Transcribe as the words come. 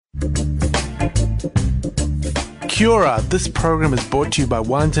Kia ora, this program is brought to you by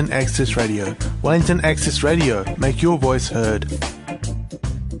Wellington Access Radio. Wellington Access Radio, make your voice heard.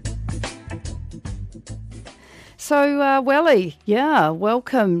 So, Welly,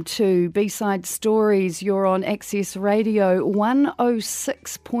 welcome to B-Side Stories. You're on Access Radio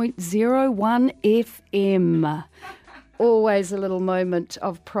 106.01 FM. Always a little moment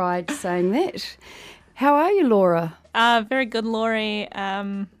of pride saying that. How are you, Laura? Very good, Laurie.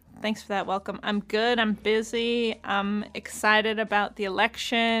 Thanks for that welcome. I'm good. I'm busy. I'm excited about the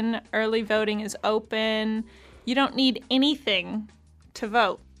election. Early voting is open. You don't need anything to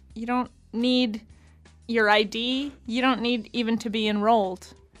vote. You don't need your ID. You don't need even to be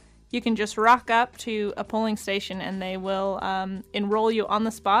enrolled. You can just rock up to a polling station and they will enroll you on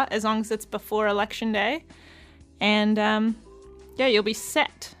the spot as long as it's before Election Day. And you'll be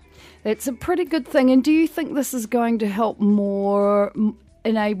set. That's a pretty good thing. And do you think this is going to help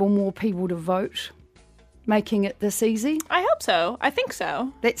enable more people to vote, making it this easy? I hope so. I think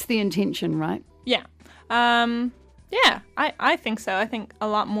so. That's the intention, right? Yeah. I think so. I think a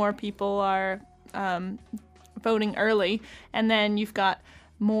lot more people are voting early, and then you've got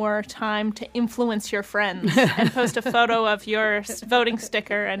more time to influence your friends and post a photo of your voting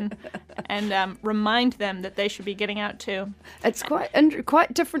sticker and remind them that they should be getting out too. It's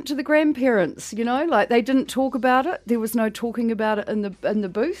quite different to the grandparents, like they didn't talk about it. There was no talking about it in the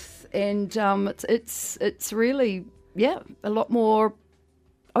booth, and it's really a lot more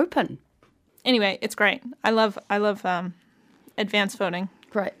open. Anyway, it's great. I love advance voting.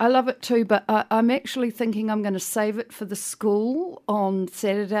 Great. I love it too, but I'm actually thinking I'm going to save it for the school on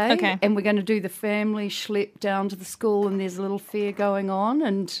Saturday. Okay. And we're going to do the family schlep down to the school, and there's a little fair going on,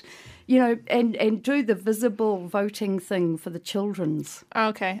 and, and do the visible voting thing for the children's.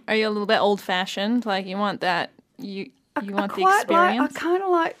 Okay. Are you a little bit old-fashioned? Like you want that, you want the experience?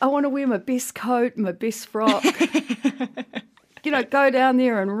 I want to wear my best coat, my best frock. Go down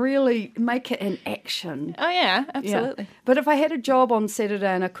there and really make it an action. Oh, yeah, absolutely. Yeah. But if I had a job on Saturday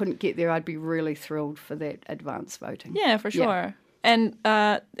and I couldn't get there, I'd be really thrilled for that advance voting. Yeah, for sure. Yeah. And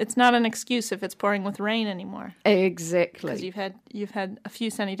it's not an excuse if it's pouring with rain anymore. Exactly. Because you've had a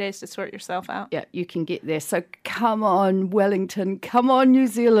few sunny days to sort yourself out. Yeah, you can get there. So come on, Wellington. Come on, New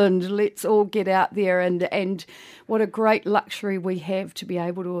Zealand. Let's all get out there. And what a great luxury we have to be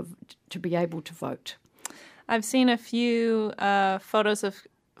able to vote. I've seen a few photos of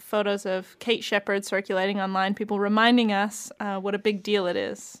Kate Shepherd circulating online, people reminding us what a big deal it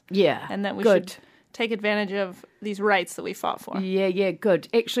is. Yeah, and that we should take advantage of these rights that we fought for. Yeah, good.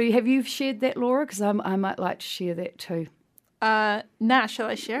 Actually, have you shared that, Laura? Because I might like to share that too. Shall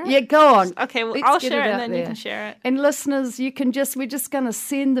I share it? Yeah, go on. Okay, well, I'll share it and then you can share it. And listeners, we're just going to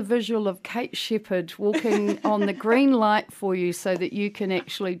send the visual of Kate Shepherd walking on the green light for you so that you can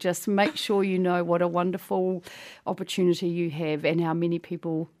actually just make sure you know what a wonderful opportunity you have and how many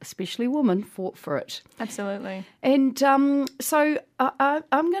people, especially women, fought for it. Absolutely. And so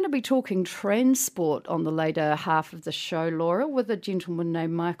I'm going to be talking transport on the later half of the show, Laura, with a gentleman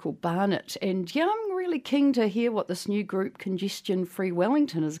named Michael Barnett. And I'm really keen to hear what this new group, Congestion Free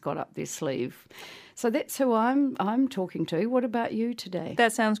Wellington, has got up their sleeve. So that's who I'm talking to. What about you today?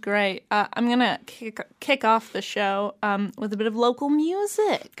 That sounds great. I'm going to kick off the show with a bit of local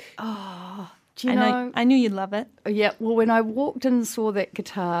music. Oh, do you know? I knew you'd love it. Yeah, well, when I walked in and saw that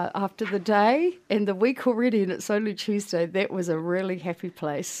guitar after the day and the week already, and it's only Tuesday, that was a really happy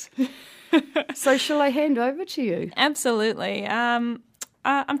place. So shall I hand over to you? Absolutely.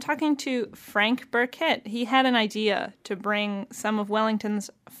 I'm talking to Frank Burkett. He had an idea to bring some of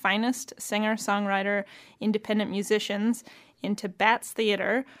Wellington's finest singer-songwriter independent musicians into Bats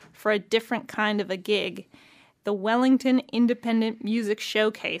Theatre for a different kind of a gig. The Wellington Independent Music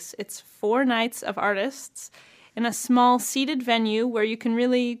Showcase. It's 4 nights of artists in a small seated venue where you can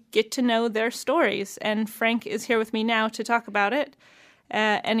really get to know their stories. And Frank is here with me now to talk about it.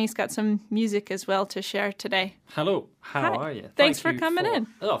 And he's got some music as well to share today. Hello, how are you? Thanks for coming in.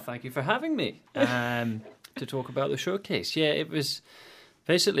 Oh, thank you for having me to talk about the showcase. Yeah, it was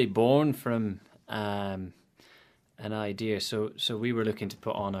basically born from an idea. So we were looking to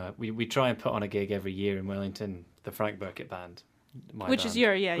put on we try and put on a gig every year in Wellington, the Frank Burkett Band. Which is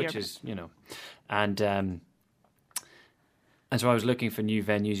your And so I was looking for new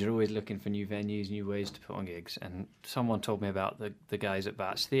venues. You're always looking for new venues, new ways to put on gigs. And someone told me about the guys at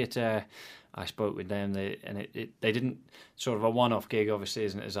Bats Theatre. I spoke with them, they didn't, sort of a one-off gig obviously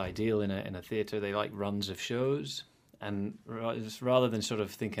isn't as ideal in a theatre. They like runs of shows. And rather than sort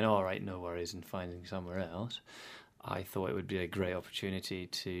of thinking, all right, no worries, and finding somewhere else, I thought it would be a great opportunity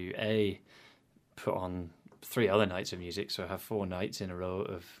to, put on 3 other nights of music. So have 4 nights in a row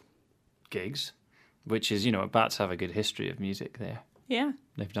of gigs, which is, Bats have a good history of music there. Yeah.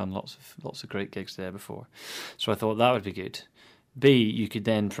 They've done lots of great gigs there before. So I thought that would be good. B, you could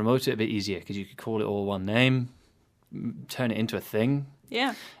then promote it a bit easier because you could call it all one name, turn it into a thing.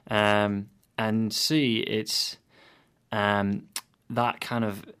 Yeah. And C, it's that kind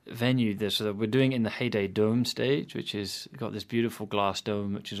of venue. So we're doing it in the Heyday Dome stage, which is got this beautiful glass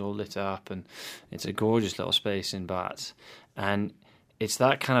dome, which is all lit up, and it's a gorgeous little space in Bats. And it's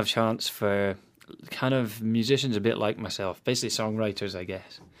that kind of chance for kind of musicians a bit like myself, basically songwriters, I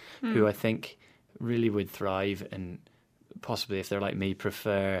guess, who I think really would thrive and possibly, if they're like me,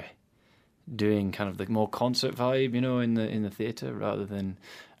 prefer doing kind of the more concert vibe, in the theatre rather than.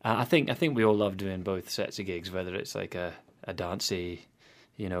 I think we all love doing both sets of gigs, whether it's like a dancey,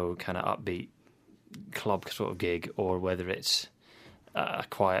 kind of upbeat club sort of gig, or whether it's a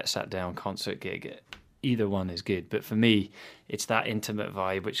quiet, sat down concert gig. Either one is good, but for me, it's that intimate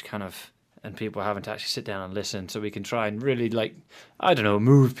vibe, which kind of. And people having to actually sit down and listen, so we can try and really,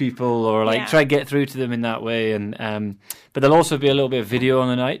 move people or try and get through to them in that way. And but there'll also be a little bit of video on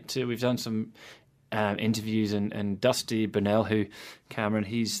the night too. We've done some interviews, and Dusty Burnell,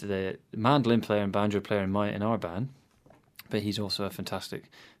 he's the mandolin player and banjo player in our band, but he's also a fantastic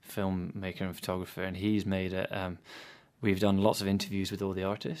filmmaker and photographer, and he's made it. We've done lots of interviews with all the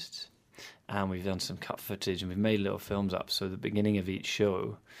artists. And we've done some cut footage, and we've made little films up. So the beginning of each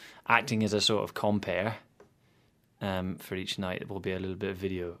show, acting as a sort of compere for each night, will be a little bit of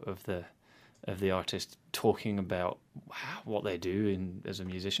video of the artist talking about what they do as a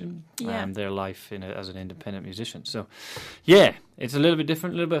musician, their life as an independent musician. So, yeah, it's a little bit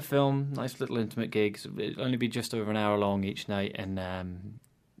different, a little bit of film, nice little intimate gigs. It'll only be just over an hour long each night, and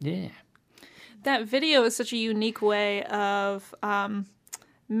yeah. That video is such a unique way of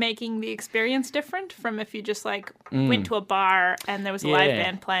making the experience different from if you just went to a bar and there was a live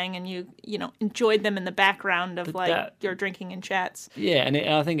band playing and you enjoyed them in the background of your drinking and chats. Yeah, and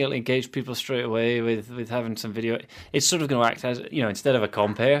I think it'll engage people straight away with having some video. It's sort of going to act as, instead of a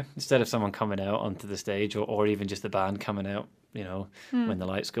compere, instead of someone coming out onto the stage or even just the band coming out, when the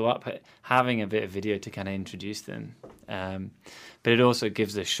lights go up, having a bit of video to kind of introduce them. But it also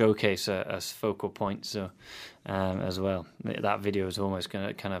gives the showcase a focal point, so as well. That video is almost going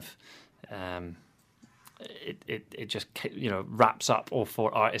to kind of it just wraps up all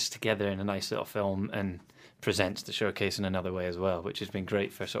four artists together in a nice little film and presents the showcase in another way as well, which has been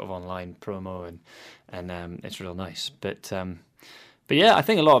great for sort of online promo and it's real nice. But yeah, I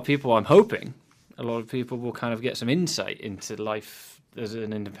think I'm hoping a lot of people will kind of get some insight into life as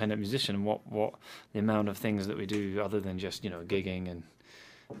an independent musician and what the amount of things that we do other than just gigging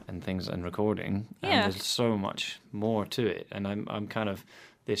and things and recording. Yeah. And there's so much more to it, and I'm kind of,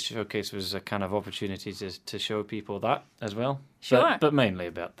 this showcase was a kind of opportunity to show people that as well. Sure. But mainly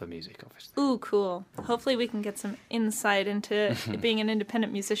about the music, obviously. Ooh, cool. Hopefully we can get some insight into being an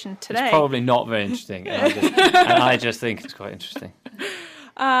independent musician today. It's probably not very interesting, and I just think it's quite interesting.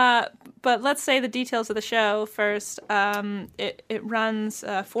 But let's say the details of the show first. It runs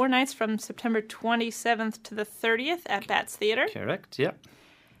 4 nights from September 27th to the 30th at Bats Theatre. Correct, yeah.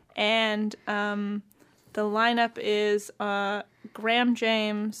 And the lineup is Graham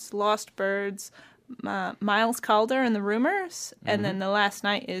James, Lost Birds, Miles Calder and the Rumors, and then the last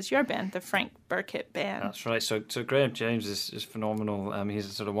night is your band, the Frank Burkett Band. That's right. So Graham James is phenomenal. He's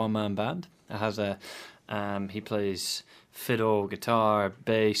a sort of one-man band. It has he plays fiddle, guitar,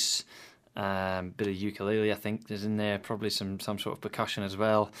 bass, bit of ukulele, I think, is in there, probably some sort of percussion as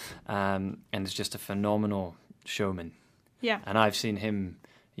well, and it's just a phenomenal showman. Yeah. And I've seen him,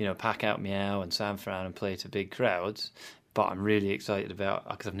 pack out Meow and San Fran and play to big crowds, but I'm really excited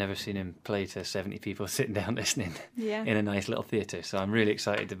because I've never seen him play to 70 people sitting down listening in a nice little theatre, so I'm really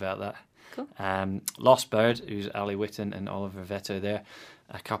excited about that. Cool. Lost Bird, who's Ali Whitten and Oliver Vetto there,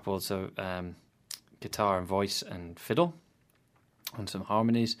 a couple, so guitar and voice and fiddle and some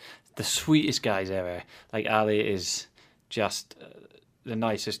harmonies. The sweetest guys ever. Ali is just the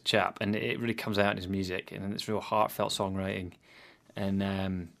nicest chap, and it really comes out in his music, and it's real heartfelt songwriting,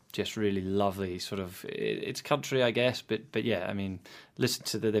 and just really lovely sort of, it's country, I guess, but yeah, I mean, listen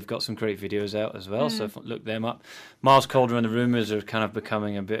to they've got some great videos out as well, so look them up. Miles Calder and the Rumors are kind of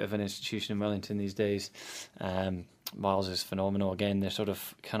becoming a bit of an institution in Wellington these days. Miles is phenomenal. Again, they're sort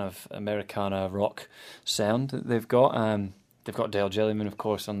of kind of Americana rock sound that they've got. They've got Dale Jellyman, of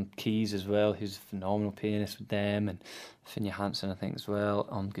course, on keys as well, who's a phenomenal pianist with them, and Finney Hansen, I think, as well,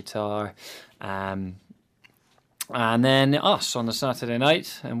 on guitar. And then us on the Saturday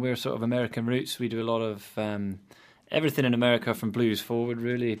night, and we're sort of American roots. We do a lot of everything in America from blues forward,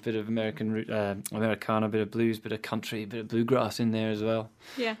 really. A bit of Americana, a bit of blues, bit of country, a bit of bluegrass in there as well.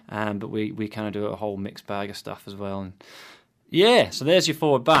 Yeah. But we kind of do a whole mixed bag of stuff as well. And yeah, so there's your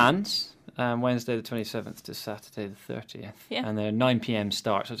 4 bands. Wednesday the 27th to Saturday the 30th. Yeah. And they're 9 p.m.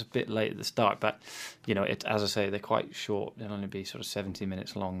 start, so it's a bit late at the start. But, you know, as I say, they're quite short. They'll only be sort of 70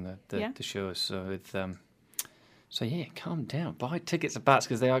 minutes long, the shows. So, calm down. Buy tickets at Bats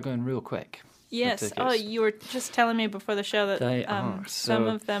because they are going real quick. Yes. Oh, you were just telling me before the show that some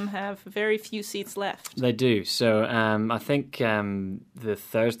of them have very few seats left. They do. So I think the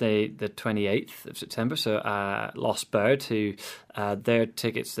Thursday, the 28th of September, so Lost Bird, who their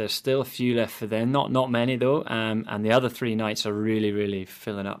tickets, there's still a few left for them. Not many, though. And the other 3 nights are really, really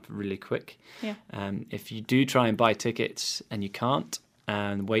filling up really quick. Yeah. If you do try and buy tickets and you can't,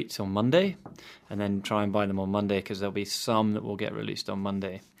 and wait till Monday, and then try and buy them on Monday, because there'll be some that will get released on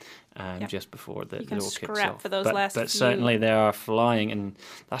Monday, just before it all kicks off. For those but few. Certainly they are flying, and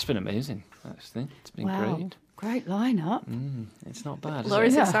that's been amazing. Actually, it's been great. Great lineup. It's not bad.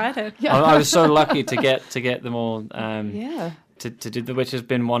 Laura's excited. Yeah. I was so lucky to get them all. To do which has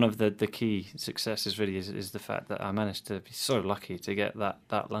been one of the key successes. Really, is the fact that I managed to be so lucky to get that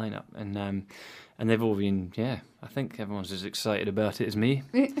lineup, and they've all been. Yeah, I think everyone's as excited about it as me.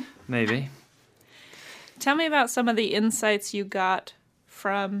 Maybe. Tell me about some of the insights you got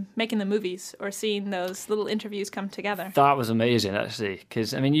from making the movies or seeing those little interviews come together. That was amazing, actually,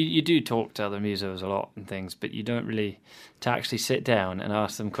 because, I mean, you do talk to other musos a lot and things, but you don't really to actually sit down and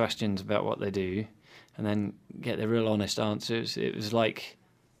ask them questions about what they do and then get the real honest answers. It was like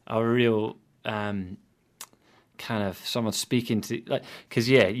a real kind of someone speaking to, like, because,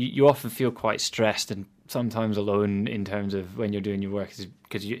 you often feel quite stressed and sometimes alone in terms of when you're doing your work,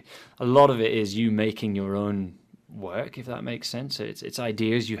 because a lot of it is you making your own work, if that makes sense. So it's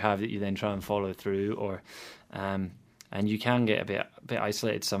ideas you have that you then try and follow through, or and you can get a bit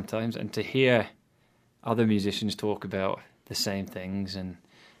isolated sometimes. And to hear other musicians talk about the same things and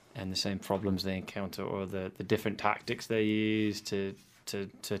the same problems they encounter, or the different tactics they use to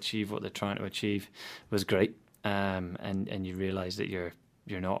achieve what they're trying to achieve, was great. And you realise that you're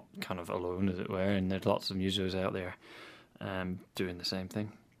not kind of alone, as it were, and there's lots of musos out there doing the same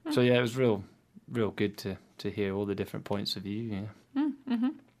thing. So it was real good to hear all the different points of view. Yeah. Mm-hmm.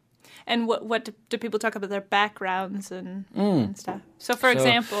 And what do people talk about their backgrounds and stuff? So, for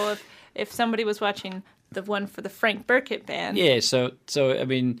example, if somebody was watching the one for the Frank Burkett band, So I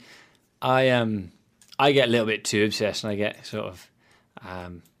mean, I get a little bit too obsessed, and I get sort of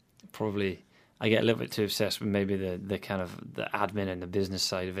I get a little bit too obsessed with maybe the kind of the admin and the business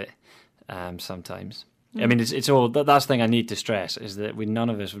side of it sometimes. I mean, it's all that's the thing I need to stress, is that none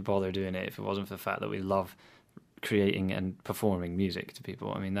of us would bother doing it if it wasn't for the fact that we love creating and performing music to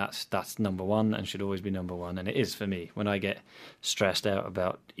people. I mean, that's number one and should always be number one, and it is for me. When I get stressed out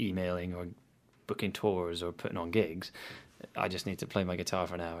about emailing or booking tours or putting on gigs, I just need to play my guitar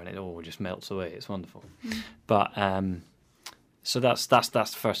for an hour and it all just melts away. It's wonderful. But so that's the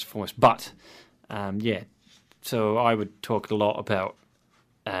first and foremost. But so I would talk a lot about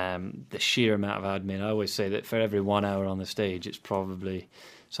the sheer amount of admin. I always say that for every 1 hour on the stage, it's probably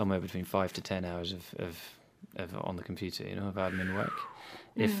somewhere between 5 to 10 hours of on the computer, of admin work.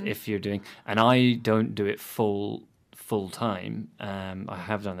 If you're doing, and I don't do it full time. I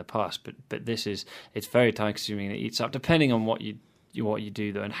have done in the past, but it's very time consuming, and it eats up, depending on what you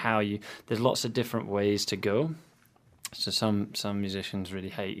do though, and how you. There's lots of different ways to go. So some musicians really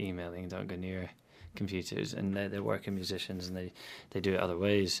hate emailing, don't go near computers, and they're working musicians and they do it other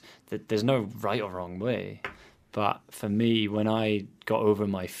ways. There's no right or wrong way, but for me, when I got over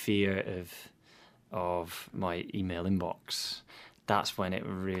my fear of my email inbox, that's when it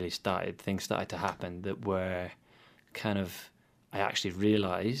really started. Things started to happen that were kind of, I actually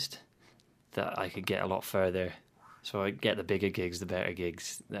realised that I could get a lot further. So I get the bigger gigs, the better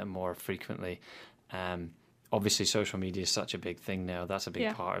gigs, more frequently. Obviously, social media is such a big thing now. That's a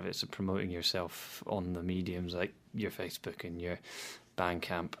big part of it. So promoting yourself on the mediums like your Facebook and your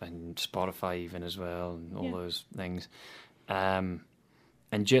Bandcamp and Spotify even as well, and all those things. And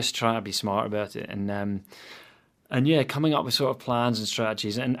just trying to be smart about it. And coming up with sort of plans and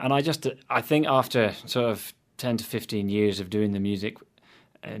strategies. And I think after sort of 10 to 15 years of doing the music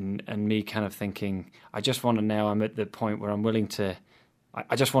and me kind of thinking, I'm at the point where I'm willing to,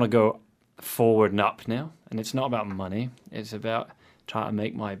 I just want to go forward and up now. And it's not about money. It's about trying to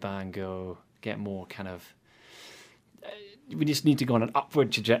make my band get more kind of, we just need to go on an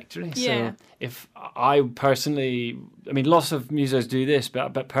upward trajectory. Yeah. So if I personally, I mean, lots of musos do this,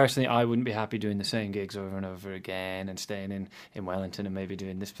 but personally, I wouldn't be happy doing the same gigs over and over again and staying in Wellington and maybe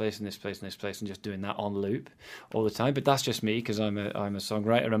doing this place and this place and this place and just doing that on loop all the time. But that's just me because I'm a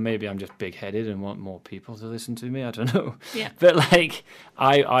songwriter, and maybe I'm just big-headed and want more people to listen to me. I don't know. Yeah. But like,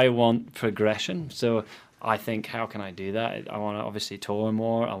 I want progression. So I think, how can I do that? I want to obviously tour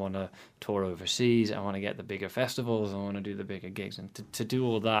more. I want to tour overseas. I want to get the bigger festivals. I want to do the bigger gigs, and to do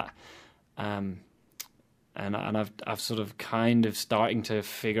all that. And I've sort of kind of starting to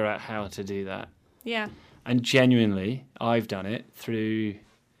figure out how to do that. Yeah. And genuinely, I've done it through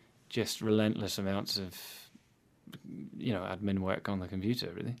just relentless amounts of, admin work on the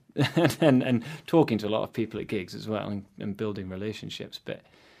computer, really, and talking to a lot of people at gigs as well, and building relationships. But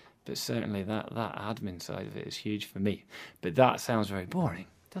certainly that admin side of it is huge for me. But that sounds very boring,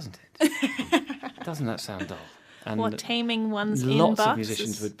 doesn't it? Doesn't that sound dull? And taming one's lots inbox of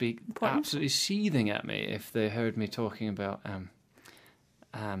musicians would be important. absolutely seething at me if they heard me talking about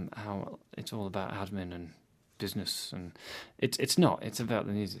how it's all about admin and business, and it's not. It's about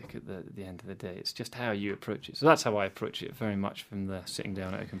the music at the end of the day. It's just how you approach it. So that's how I approach it, very much from the sitting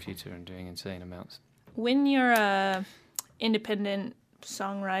down at a computer and doing insane amounts. When you're a independent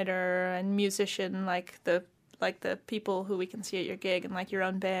songwriter and musician, like the people who we can see at your gig and like your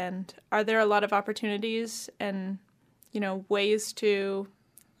own band, are there a lot of opportunities and ways to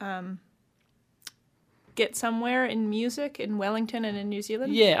get somewhere in music in Wellington and in New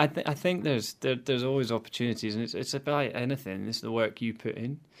Zealand? Yeah, I think there's always opportunities, and it's about anything. It's the work you put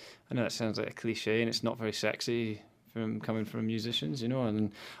in. I know that sounds like a cliche, and it's not very sexy coming from musicians,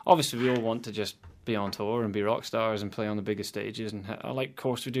 and obviously we all want to just be on tour and be rock stars and play on the biggest stages, and of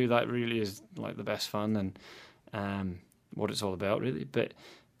course we do. That really is like the best fun and what it's all about, really. But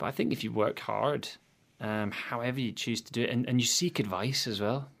I think if you work hard, however you choose to do it, and you seek advice as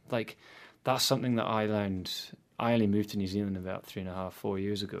well, like that's something that I learned. I only moved to New Zealand about 3.5, 4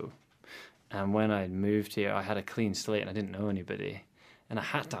 years ago, and when I moved here, I had a clean slate and I didn't know anybody. And I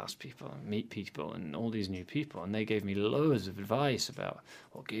had to ask people and meet people and all these new people. And they gave me loads of advice about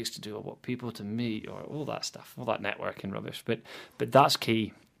what gigs to do or what people to meet or all that stuff, all that networking rubbish. But that's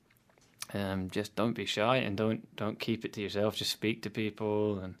key. Just don't be shy and don't keep it to yourself. Just speak to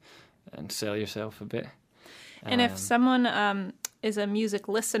people and sell yourself a bit. And if someone is a music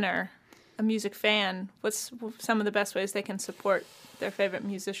listener, a music fan, what's some of the best ways they can support their favorite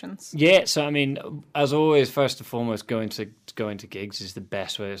musicians? Yeah, so I mean, as always, first and foremost, going to gigs is the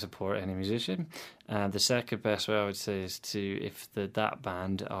best way to support any musician. The second best way I would say is if that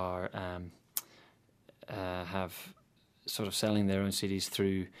band are have sort of selling their own CDs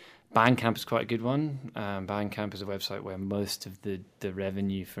through Bandcamp is quite a good one. Bandcamp is a website where most of the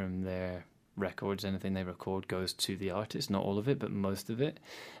revenue from their records, anything they record, goes to the artist. Not all of it, but most of it.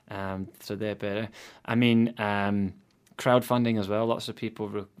 So they're better. I mean, crowdfunding as well. Lots of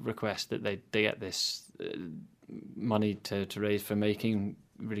people request that they get this money to raise for making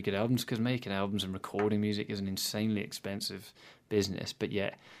really good albums, because making albums and recording music is an insanely expensive business, but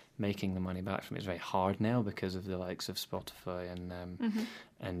yet making the money back from it is very hard now because of the likes of Spotify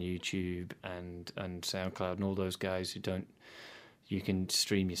and YouTube and SoundCloud and all those guys who don't. You can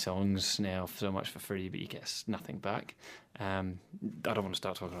stream your songs now so much for free, but you get nothing back. I don't want to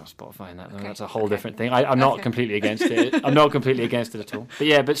start talking about Spotify and that. Okay. That's a whole different thing. I'm not completely against it. I'm not completely against it at all. But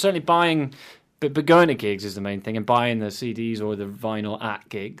yeah, but certainly buying, but going to gigs is the main thing, and buying the CDs or the vinyl at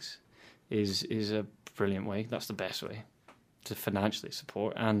gigs is a brilliant way. That's the best way to financially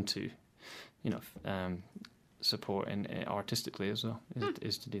support and to, support artistically as well.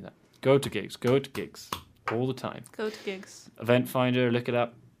 Is to do that. Go to gigs. All the time. Go to gigs. Event Finder, look it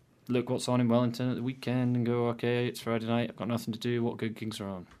up. Look what's on in Wellington at the weekend and go, okay, it's Friday night, I've got nothing to do, what good gigs are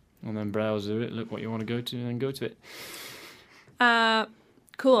on? And then browse through it, look what you want to go to, and then go to it.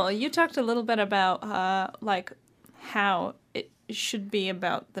 Cool. You talked a little bit about how it should be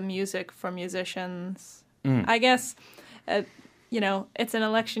about the music for musicians. I guess, it's an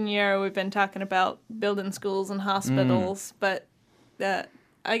election year. We've been talking about building schools and hospitals, but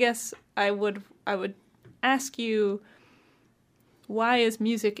I guess I would ask you, why is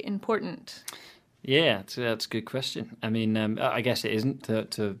music important? Yeah, that's a good question. I mean, I guess it isn't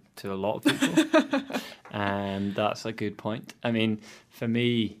to a lot of people. That's a good point. I mean, for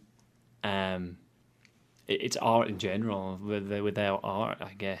me, it's art in general. Without art,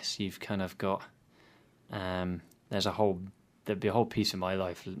 I guess you've kind of got there'd be a whole piece of my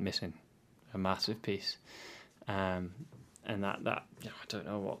life missing, a massive piece, and that I don't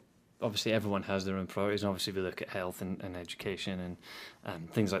know what. Obviously, everyone has their own priorities, and obviously we look at health and education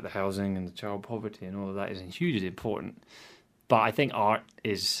and things like the housing and the child poverty and all of that is hugely important. But I think art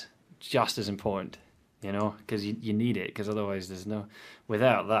is just as important, you know, because you need it, because otherwise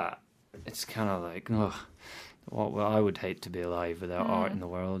without that, it's kind of like, well, I would hate to be alive without art in the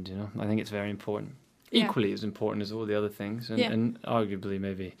world, you know. I think it's very important. Yeah. Equally as important as all the other things, and arguably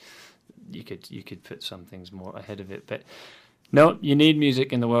maybe you could put some things more ahead of it, but no, you need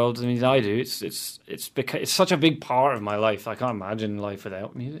music in the world. I mean, I do. It's such a big part of my life. I can't imagine life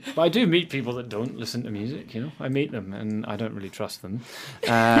without music. But I do meet people that don't listen to music. You know, I meet them, and I don't really trust them.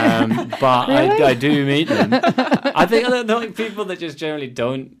 But really? I do meet them. I think the people that just generally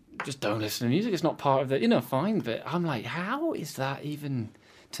don't listen to music. It's not part of the, you know, fine. But I'm like, how is that even?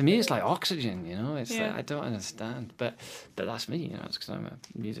 To me, it's like oxygen, you know. It's like, I don't understand, but that's me, you know. It's because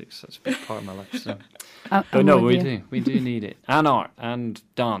music's such a big part of my life. So, but no, we do need it, and art, and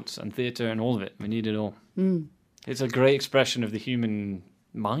dance, and theatre, and all of it. We need it all. It's a great expression of the human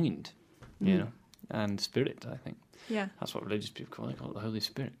mind, you know, and spirit. I think. Yeah, that's what religious people call it the Holy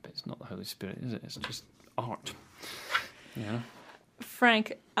Spirit, but it's not the Holy Spirit, is it? It's just art. Yeah.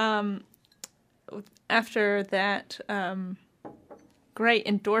 Frank, after that. Great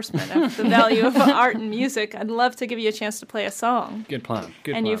endorsement of the value of art and music. I'd love to give you a chance to play a song. Good plan.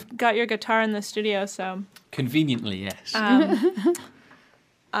 And you've got your guitar in the studio, so... Conveniently, yes.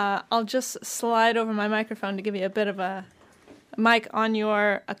 I'll just slide over my microphone to give you a bit of a mic on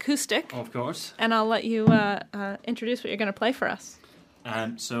your acoustic. Of course. And I'll let you introduce what you're going to play for us.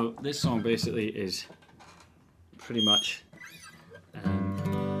 So this song basically is pretty much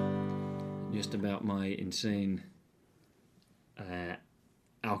just about my insane...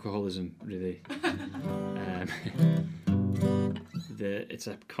 alcoholism, really. It's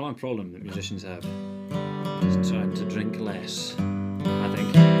a common problem that musicians have. Is trying to drink less. I think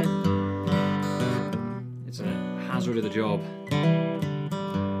it's a hazard of the job.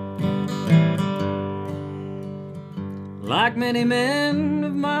 Like many men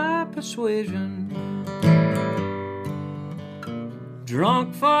of my persuasion,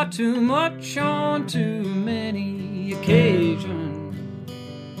 drunk far too much on too many occasions.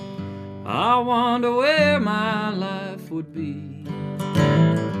 I wonder where my life would be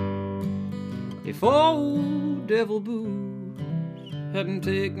if old devil booze hadn't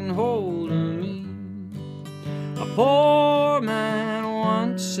taken hold of me. A poor man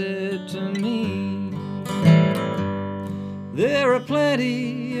once said to me, there are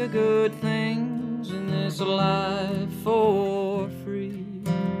plenty of good things in this life for free.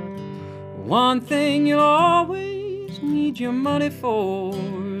 One thing you'll always need your money for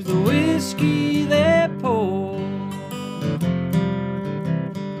is the whiskey they pour.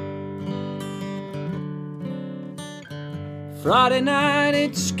 Friday night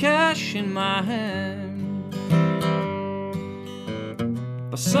it's cash in my hand.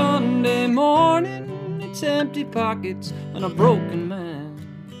 By Sunday morning it's empty pockets and a broken man.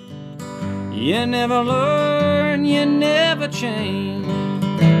 You never learn, you never change.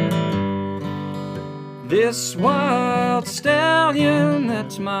 This wild stallion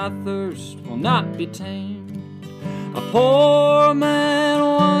that's my thirst will not be tamed. A poor man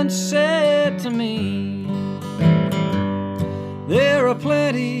once said to me, there are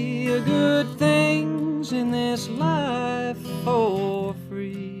plenty of good things in this life for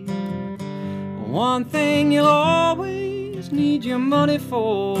free. One thing you'll always need your money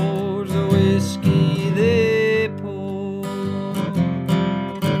for is the whiskey they pour.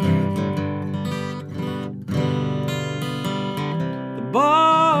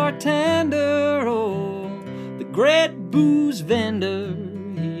 Bartender, oh, the great booze vendor,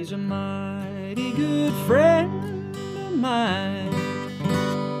 he's a mighty good friend of mine.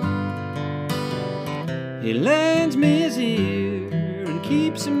 He lends me his ear and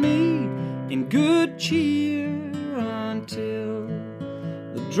keeps me in good cheer until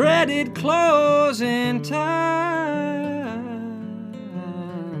the dreaded closing time.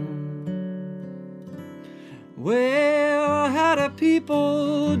 Well, how do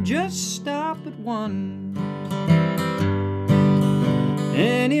people just stop at one?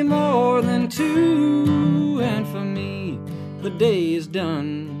 Any more than two, and for me the day is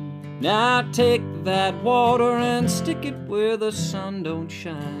done. Now take that water and stick it where the sun don't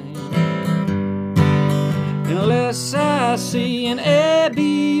shine. Unless I see an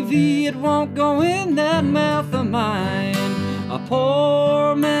ABV, it won't go in that mouth of mine. A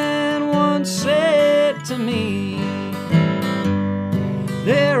poor man once said to me,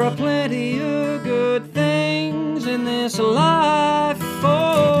 there are plenty of good things in this life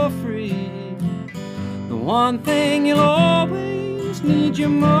for free. The one thing you'll always need your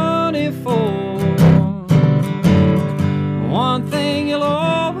money for. The one thing you'll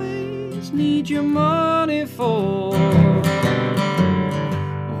always need your money for.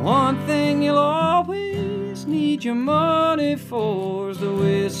 need your money for's the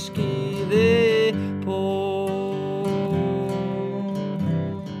whiskey they pour.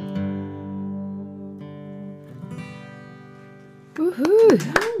 Woohoo!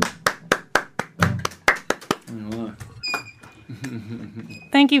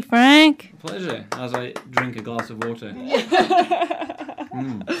 Thank you, Frank. Pleasure, as I drink a glass of water.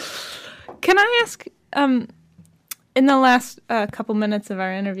 Can I ask, in the last couple minutes of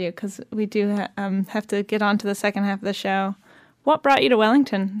our interview, because we do have to get on to the second half of the show, what brought you to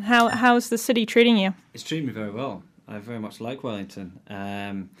Wellington? How is the city treating you? It's treating me very well. I very much like Wellington.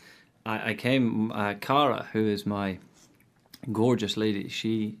 I came, Cara, who is my gorgeous lady,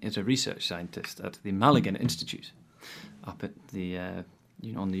 she is a research scientist at the Mulligan Institute up at the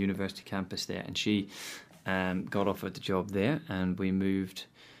on the university campus there, and she got offered the job there, and we moved,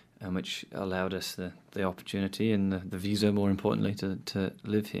 which allowed us the opportunity and the visa, more importantly, to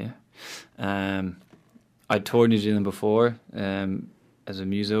live here. I'd toured New Zealand before as a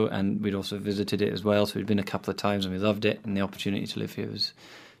muso, and we'd also visited it as well, so we'd been a couple of times and we loved it, and the opportunity to live here was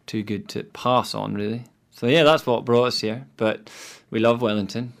too good to pass on, really. So yeah, that's what brought us here. But we love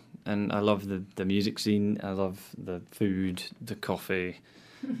Wellington, and I love the music scene. I love the food, the coffee,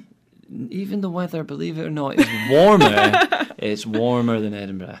 even the weather. Believe it or not, it's warmer. It's warmer than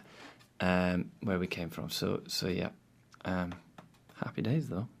Edinburgh, where we came from. So yeah, happy days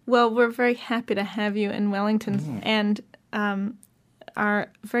though. Well, we're very happy to have you in Wellington, and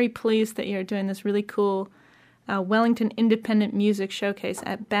are very pleased that you're doing this really cool Wellington Independent Music Showcase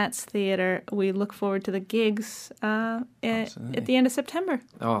at Bats Theatre. We look forward to the gigs at the end of September.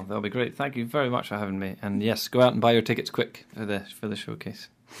 Oh, that'll be great. Thank you very much for having me. And yes, go out and buy your tickets quick for the showcase.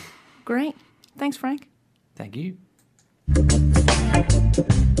 Great. Thanks, Frank. Thank you.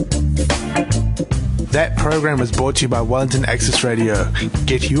 That program was brought to you by Wellington Access Radio.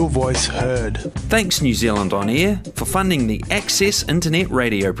 Get your voice heard. Thanks New Zealand On Air for funding the Access Internet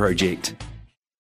Radio project.